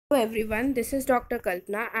Hello everyone, this is Dr.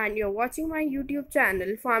 Kalpana and you're watching my YouTube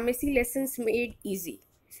channel Pharmacy Lessons Made Easy.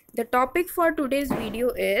 The topic for today's video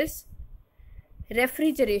is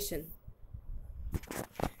refrigeration.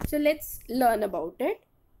 So let's learn about it.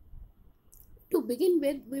 To begin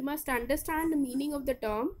with, we must understand the meaning of the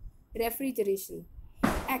term refrigeration.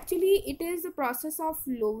 Actually, it is the process of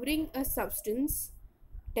lowering a substance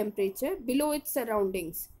temperature below its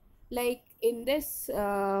surroundings. Like in this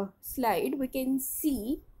slide, we can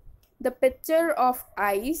see the picture of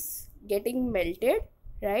ice getting melted,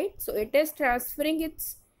 right? So it is transferring it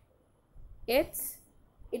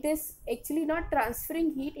is actually not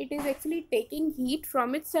transferring heat, it is actually taking heat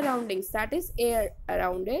from its surroundings, that is air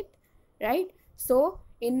around it, right? So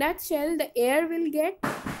in nutshell, the air will get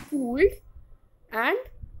cooled and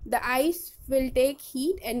the ice will take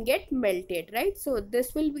heat and get melted, right? So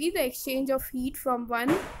this will be the exchange of heat from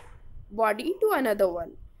one body to another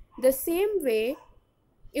one. The same way,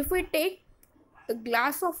 if we take a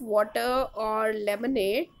glass of water or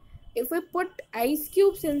lemonade, if we put ice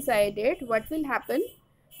cubes inside it, what will happen?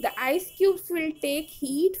 The ice cubes will take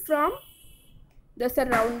heat from the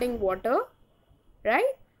surrounding water,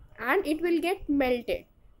 right? And it will get melted.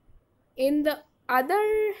 In the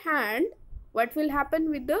other hand, what will happen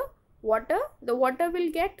with the water? The water will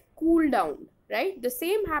get cooled down, right? The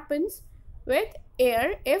same happens with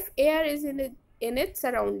air if air is in its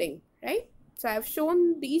surrounding, right? So I have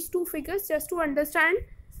shown these two figures just to understand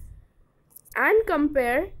and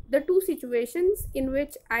compare the two situations in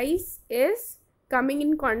which ice is coming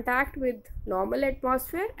in contact with normal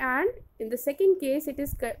atmosphere, and in the second case it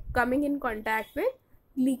is coming in contact with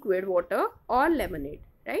liquid water or lemonade,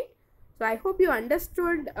 right? So I hope you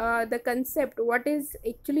understood the concept, what is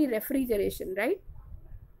actually refrigeration, right?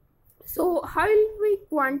 So how will we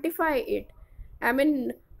quantify it? I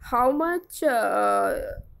mean, how much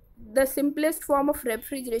the simplest form of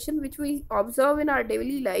refrigeration which we observe in our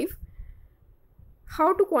daily life,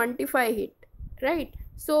 how to quantify it, right?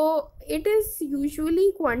 So it is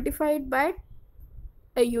usually quantified by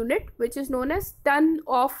a unit which is known as ton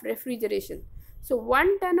of refrigeration. So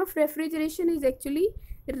 1 ton of refrigeration is actually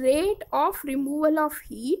rate of removal of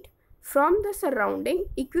heat from the surrounding,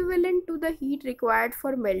 equivalent to the heat required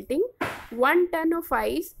for melting 1 ton of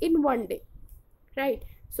ice in 1 day, right?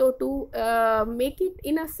 So to make it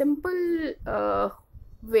in a simple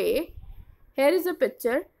way, here is a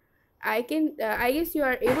picture. I guess you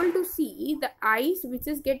are able to see the ice which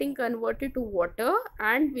is getting converted to water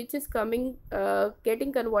and which is getting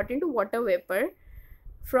converted into water vapor.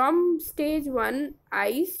 From stage 1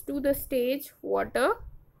 ice to the stage water,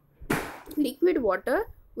 liquid water,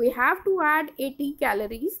 we have to add 80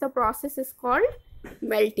 calories. The process is called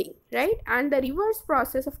melting, right? And the reverse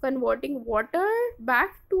process of converting water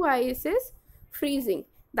back to ice is freezing.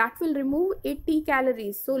 That will remove 80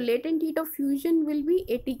 calories. So latent heat of fusion will be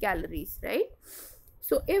 80 calories, right?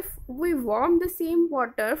 So if we warm the same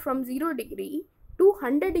water from 0 degree to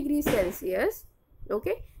 100 degrees Celsius,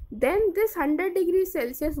 okay, then this 100 degrees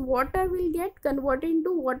Celsius water will get converted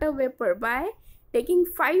into water vapor by taking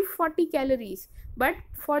 540 calories. But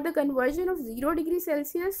for the conversion of 0 degrees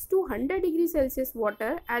Celsius to 100 degrees Celsius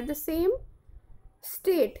water at the same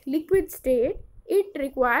state, liquid state, it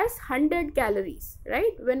requires 100 calories,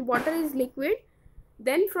 right? When water is liquid,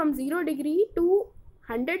 then from 0 degree to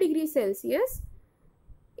 100 degrees Celsius,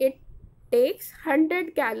 it takes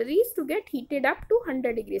 100 calories to get heated up to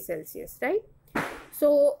 100 degrees Celsius, right?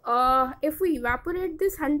 So if we evaporate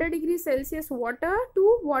this 100 degrees Celsius water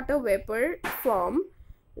to water vapor form,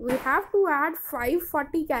 we have to add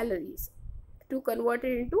 540 calories to convert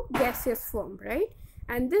it into gaseous form, right?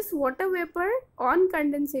 And this water vapor on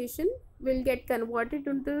condensation will get converted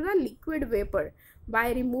into the liquid vapor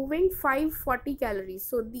by removing 540 calories.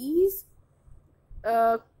 So these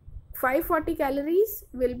 540 calories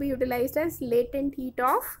will be utilized as latent heat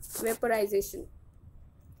of vaporization.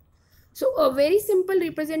 So a very simple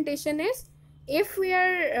representation is, if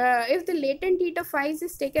the latent heat of ice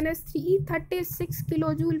is taken as 336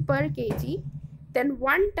 kilojoule per kg, then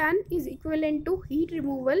 1 ton is equivalent to heat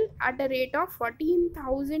removal at a rate of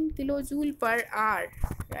 14,000 kilojoule per hour,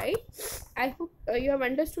 right? I hope you have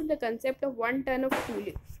understood the concept of 1 ton of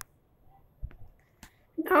cooling.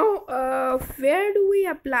 Now where do we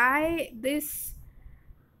apply this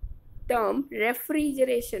term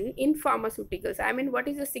refrigeration in pharmaceuticals? I mean, what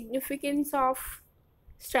is the significance of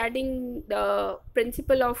studying the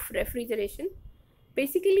principle of refrigeration?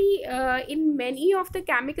 Basically, in many of the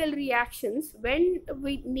chemical reactions, when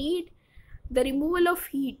we need the removal of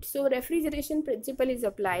heat, so refrigeration principle is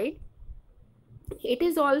applied. It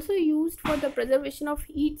is also used for the preservation of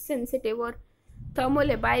heat sensitive or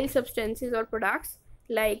thermolabile substances or products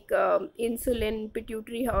like insulin,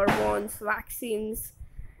 pituitary hormones, vaccines.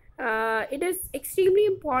 It is extremely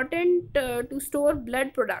important to store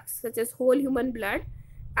blood products such as whole human blood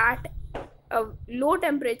at a low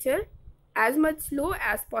temperature, as much low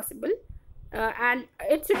as possible, and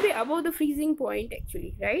it should be above the freezing point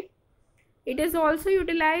actually, right? It is also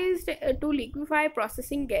utilized to liquefy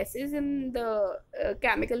processing gases in the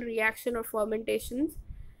chemical reaction or fermentations.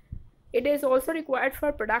 It is also required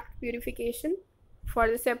for product purification, for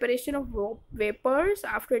the separation of vapors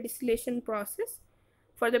after distillation process,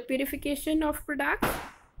 for the purification of products,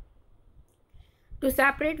 to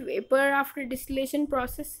separate vapor after distillation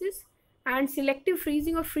processes, and selective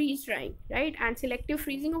freezing or freeze drying, right? And selective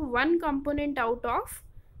freezing of one component out of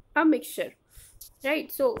a mixture,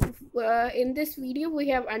 right? So in this video we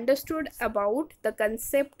have understood about the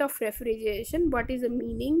concept of refrigeration. What is the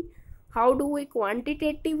meaning? How do we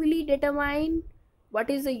quantitatively determine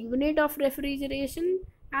what is the unit of refrigeration,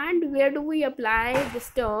 and where do we apply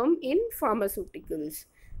this term in pharmaceuticals?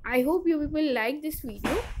 I hope you will like this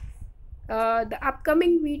video. The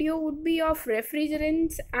upcoming video would be of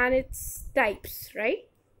refrigerants and its types, right?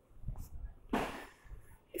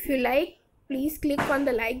 If you like, please click on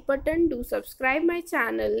the like button, do subscribe my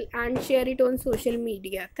channel and share it on social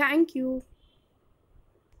media. Thank you.